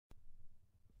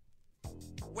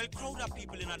Well, crowd of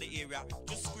people in the area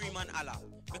just scream and holler.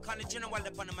 Because the general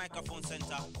up on the microphone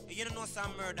center. You don't know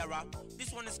some murderer.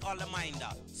 This one is called the Minder.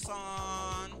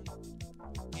 Son,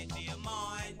 get the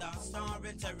Minder.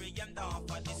 Starring Terry and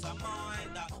Doffer. This a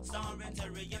Minder. Starring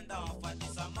Terry and Doffer.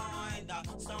 This a Minder.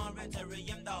 Starring Terry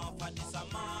and Doffer. This a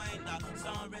Minder.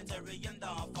 Starring Terry and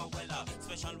Doffer. Well,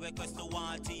 special request to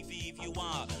one TV if you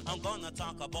want. I'm gonna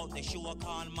talk about the show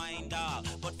called Minder.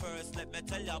 But first let me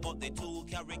tell you about the two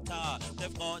characters.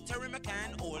 They've got Terry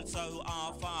McCann, also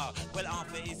Arthur. Well,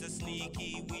 Arthur is a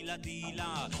sneaky wheeler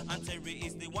dealer, and Terry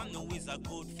is the one who is a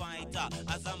good fighter.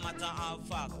 As a matter of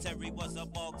fact, Terry was a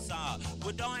boxer.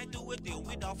 Would I do a deal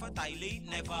with Arthur daily?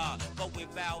 Never. But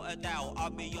without a doubt,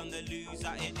 I'll be on the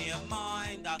loser in their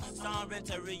mind. Starring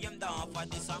Terry and Arthur,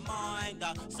 this a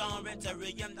Minder. Starring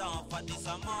Terry and Arthur, this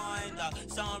a Minder.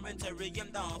 Starring Terry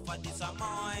and Arthur, this a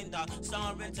Minder.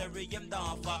 Starring Terry and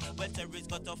Arthur. Well, Terry's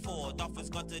got a Ford, Arthur's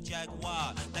got a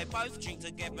Jaguar. They both drink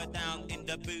together down in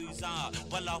the boozer.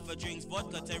 Well, Arthur drinks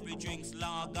vodka, Terry drinks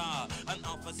lager. And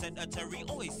Arthur said to Terry,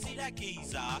 "Oi, see that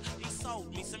geezer? He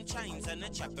sold me some chains and a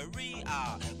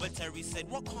chaparita." Well, Terry said,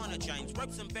 "What kind of chains?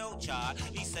 Ropes and belcher?"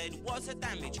 He said, "What's the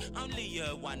damage? Only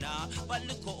a winner. But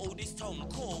look at all this Tom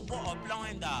Core, what a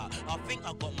blinder. I think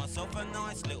I got myself a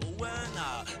nice little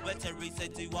Werner." Well, Terry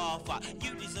said to Arthur,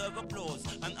 "You deserve applause."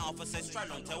 And Arthur said,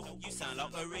 "Straight on, tell you sound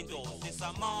like a indoors. This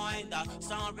a Minder.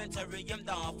 Starring Terry and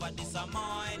Arthur, this a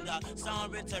Minder.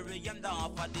 Starring Terry and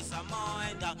Arthur, this a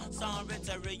Minder. Starring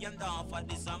Terry and Arthur,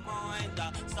 this a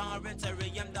Minder. Starring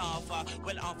Terry and Arthur."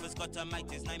 Well, Arthur's got a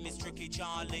mate, his name is Tricky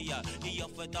Charlie. He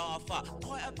offered Arthur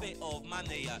quite a bit of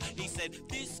money. He said,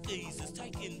 "This geezer's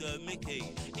taking the mickey.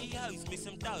 He owes me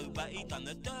some dough, but he done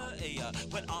the dirty."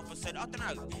 Well, Arthur said, "I don't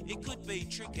know, it could be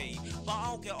tricky, but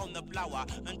I'll get on the blower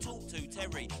and talk to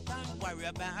Terry. Don't worry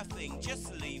about a thing,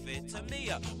 just leave it to me."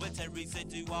 Well, Terry said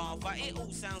to Arthur, "It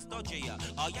all sounds dodgy.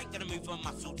 I ain't gonna move a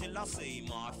muscle till I see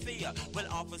my fear." Well,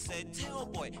 Arthur said, "Tell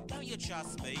boy, don't you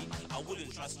trust me? I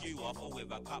wouldn't trust you, Arthur,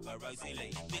 with a cup of Rosie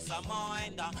Lee. This a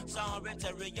Minder. Starring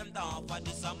Terry and Arthur,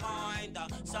 this a Minder.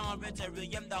 Starring Terry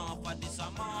and Arthur, this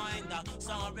a Minder.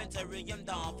 Starring Terry and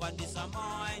Arthur, this a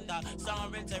Minder.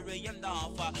 Starring Terry and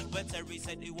Arthur." Well, Terry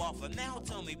said to Arthur, "Now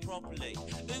tell me properly,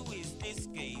 who is this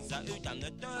geezer who done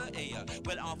the dirty?"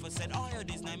 Well, Arthur said, "I heard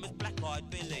his name was Black-Eyed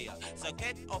Billy. So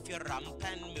get off your rump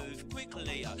and move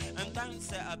quickly, and don't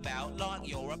sit about like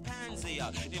you're a pansy."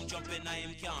 Him jumping in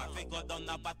him car, figured on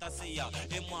the battersea.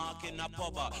 Him walking a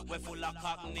pub, we're full of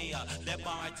cockney. The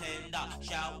bartender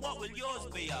shout, "What will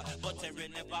yours be?" But Terry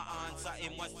never answer,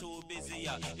 him was too busy.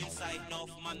 Inside enough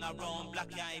man around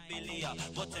Black-Eyed Billy,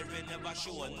 but Terry never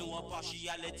show no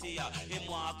partiality. Him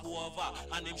walk over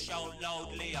and him shout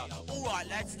loudly, "Alright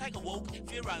lads, take a walk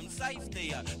for your own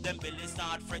safety." Then Billy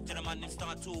start fretting him and him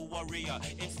start to worry.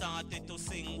 Him started to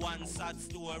sing one sad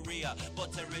story,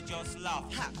 but Terry just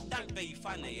laughed. "Ha, don't be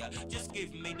funny, just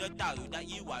give me the dough that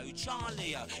you owe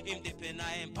Charlie." Him dip in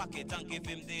him pocket and give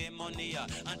him the money,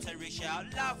 and Terry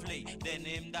shout lovely. Then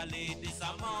him the lead, this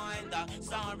a Minder.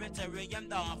 Starring Terry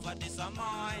and Arthur, this a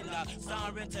Minder.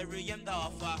 Starring Terry and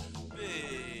Arthur,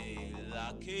 be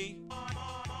lucky.